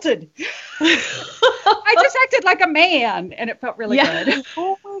adulted. I just acted like a man, and it felt really good.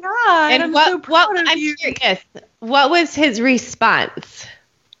 Oh my God. And I'm what, so proud of I'm you. curious, what was his response?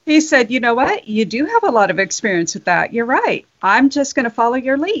 He said, you know what? You do have a lot of experience with that. You're right. I'm just going to follow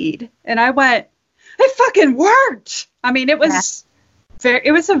your lead. And I went, it fucking worked. I mean, it was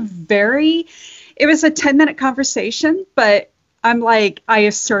it was a 10-minute conversation, but I'm like, I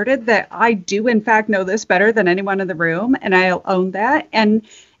asserted that I do in fact know this better than anyone in the room, and I'll own that. And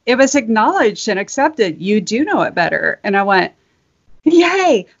it was acknowledged and accepted. You do know it better. And I went,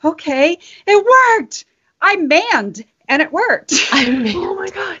 yay, okay, it worked. I manned, and it worked. Oh my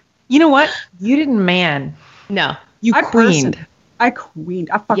God. You know what? You didn't man. No. You I queened. I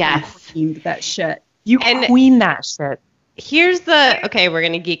fucking Yes. queened that shit. You And- queen that shit. Here's okay, we're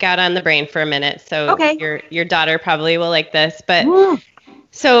going to geek out on the brain for a minute. So Okay. your daughter probably will like this, but Woo.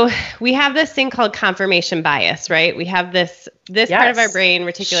 so we have this thing called confirmation bias, right? We have this part of our brain,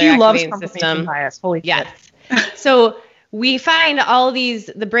 reticular She loves activating confirmation system. bias. Holy Yes. shit. So we find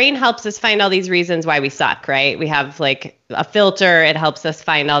the brain helps us find all these reasons why we suck, right? We have like a filter. It helps us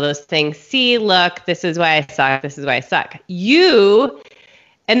find all those things. See, look, this is why I suck. This is why I suck.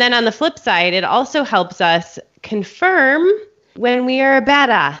 And then on the flip side, it also helps us confirm when we are a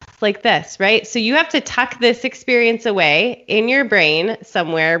badass like this, right? So you have to tuck this experience away in your brain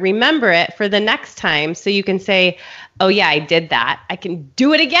somewhere, remember it for the next time so you can say, oh yeah, I did that. I can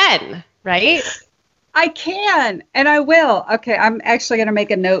do it again, right? I can, and I will. Okay, I'm actually going to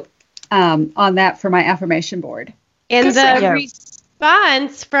make a note on that for my affirmation board. And the Yeah.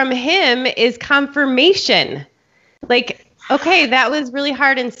 response from him is confirmation. Like, okay, that was really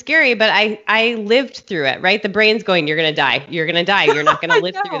hard and scary, but I lived through it, right? The brain's going, you're going to die. You're going to die. You're not going to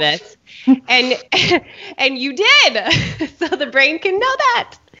live through this. And you did. So the brain can know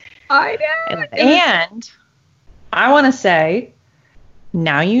that. I know. And I want to say,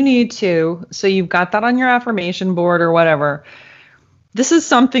 now you need to, so you've got that on your affirmation board or whatever. This is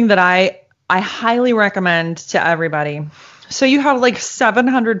something that I highly recommend to everybody. So you have like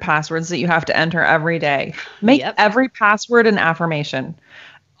 700 passwords that you have to enter every day. Make every password an affirmation.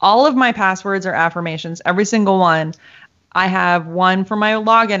 All of my passwords are affirmations, every single one. I have one for my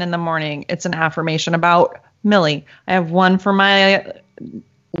login in the morning. It's an affirmation about Millie. I have one for my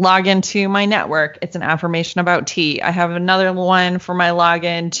login to my network. It's an affirmation about T. I have another one for my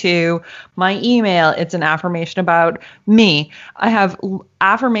login to my email. It's an affirmation about me. I have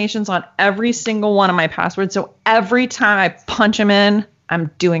affirmations on every single one of my passwords. So every time I punch them in,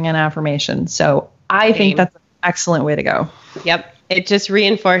 I'm doing an affirmation. So I think that's an excellent way to go. Yep. It just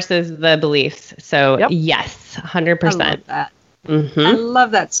reinforces the beliefs. So yes, 100%. I love that. Mm-hmm. I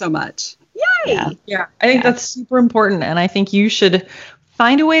love that so much. Yay! Yeah, I think that's super important. And I think you should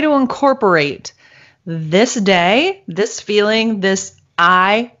find a way to incorporate this day, this feeling, this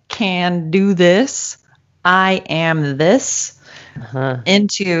I can do this, I am this,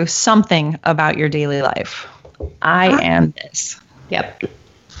 into something about your daily life. I am this. Yep.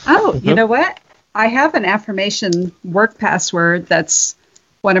 Oh, you know what? I have an affirmation work password that's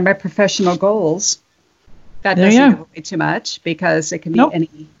one of my professional goals. That There you doesn't go. give away too much because it can be Nope. any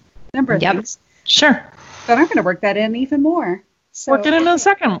number of Yep. things. Sure. But I'm going to work that in even more. So, Work it in a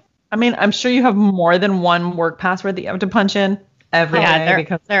second. I mean, I'm sure you have more than one work password that you have to punch in every day. Yeah,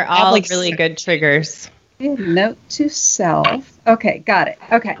 because they're I have, all like, really six. good triggers. note to self. Okay, got it.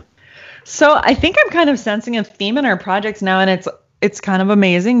 Okay. So I think I'm kind of sensing a theme in our projects now, and it's kind of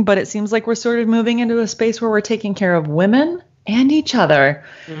amazing, but it seems like we're sort of moving into a space where we're taking care of women and each other.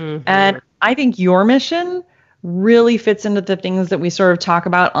 Mhm. And I think your mission really fits into the things that we sort of talk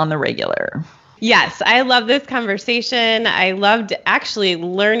about on the regular. Yes, I love this conversation. I loved actually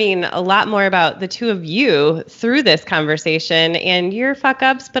learning a lot more about the two of you through this conversation and your fuck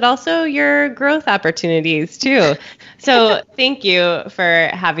ups, but also your growth opportunities too. So thank you for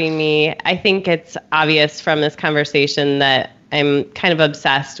having me. I think it's obvious from this conversation that I'm kind of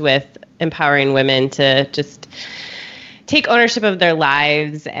obsessed with empowering women to just take ownership of their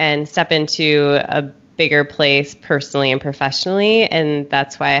lives and step into a bigger place personally and professionally. And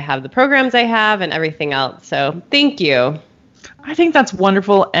that's why I have the programs I have and everything else. So thank you. I think that's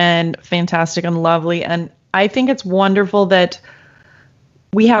wonderful and fantastic and lovely. And I think it's wonderful that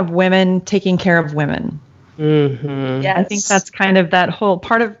we have women taking care of women. Mm-hmm. Yes. I think that's kind of that whole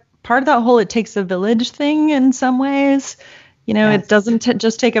part of that whole it takes a village thing in some ways. You know, Yes. it doesn't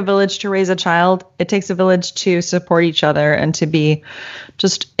just take a village to raise a child. It takes a village to support each other and to be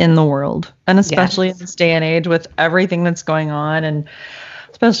just in the world. And especially in this day and age with everything that's going on, and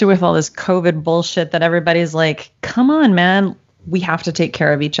especially with all this COVID bullshit that everybody's like, come on, man, we have to take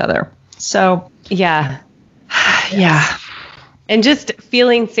care of each other. So, Yeah. yeah. And just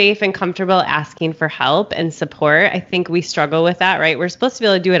feeling safe and comfortable asking for help and support. I think we struggle with that, right? We're supposed to be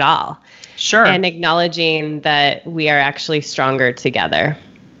able to do it all. Sure. And acknowledging that we are actually stronger together.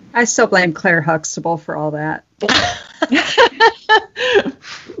 I still blame Claire Huxtable for all that.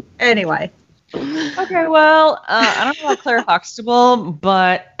 Anyway. Okay, well, I don't know about Claire Huxtable,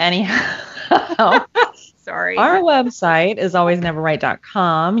 but anyhow. Sorry. Our website is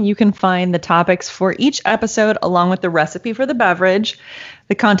alwaysneverright.com. You can find the topics for each episode along with the recipe for the beverage.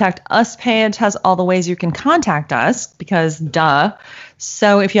 The Contact Us page has all the ways you can contact us because duh.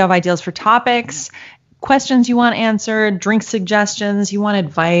 So if you have ideas for topics, questions you want answered, drink suggestions, you want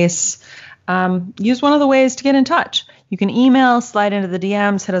advice, use one of the ways to get in touch. You can email, slide into the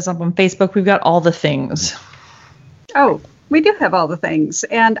DMs, hit us up on Facebook. We've got all the things. Oh, we do have all the things.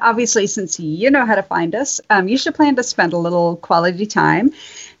 And obviously, since you know how to find us, you should plan to spend a little quality time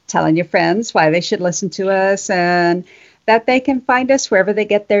telling your friends why they should listen to us and that they can find us wherever they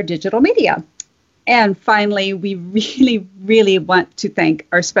get their digital media. And finally, we really, really want to thank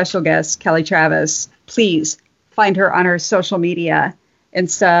our special guest, Kelly Travis. Please find her on her social media,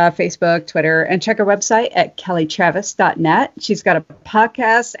 Insta, Facebook, Twitter, and check her website at kellytravis.net. She's got a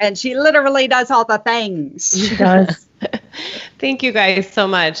podcast, and she literally does all the things. She does. Thank you guys so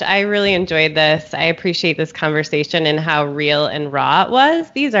much. I really enjoyed this. I appreciate this conversation and how real and raw it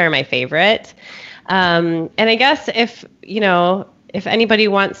was. These are my favorite. And I guess if anybody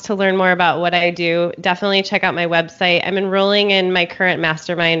wants to learn more about what I do, definitely check out my website. I'm enrolling in my current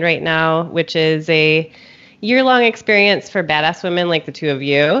mastermind right now, which is a year-long experience for badass women like the two of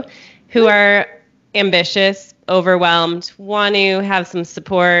you who are ambitious, overwhelmed, want to have some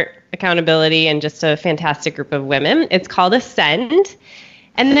support, accountability, and just a fantastic group of women. It's called Ascend.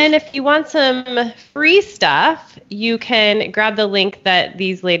 And then if you want some free stuff, you can grab the link that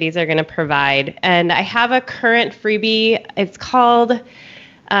these ladies are going to provide. And I have a current freebie. It's called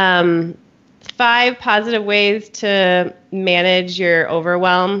 5 Positive Ways to Manage Your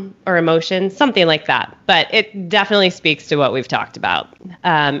Overwhelm or Emotions, something like that. But it definitely speaks to what we've talked about.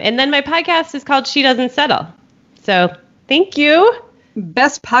 And then my podcast is called She Doesn't Settle. So thank you.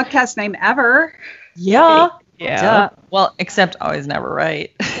 Best podcast name ever. Yeah. Yeah. Duh. Well, except Always Never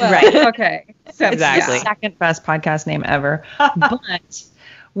Right. Well, Right. Okay. It's the second best podcast name ever. But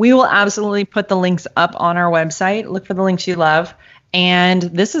we will absolutely put the links up on our website. Look for the links you love. And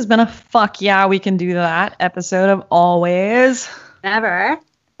this has been a fuck yeah, we can do that episode of Always Never.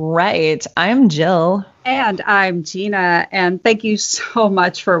 Right. I'm Jill. And I'm Gina. And thank you so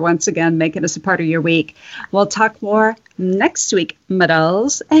much for once again making us a part of your week. We'll talk more next week,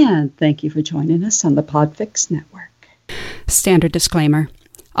 Medals. And thank you for joining us on the Podfix Network. Standard disclaimer.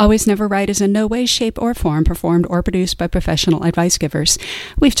 Always Never Right is in no way, shape, or form performed or produced by professional advice givers.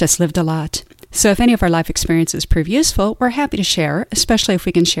 We've just lived a lot. So if any of our life experiences prove useful, we're happy to share, especially if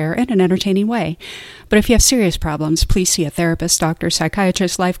we can share in an entertaining way. But if you have serious problems, please see a therapist, doctor,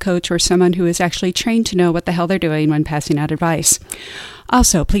 psychiatrist, life coach, or someone who is actually trained to know what the hell they're doing when passing out advice.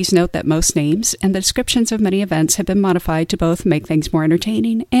 Also, please note that most names and the descriptions of many events have been modified to both make things more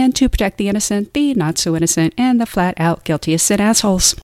entertaining and to protect the innocent, the not-so-innocent, and the flat-out guilty as sin assholes.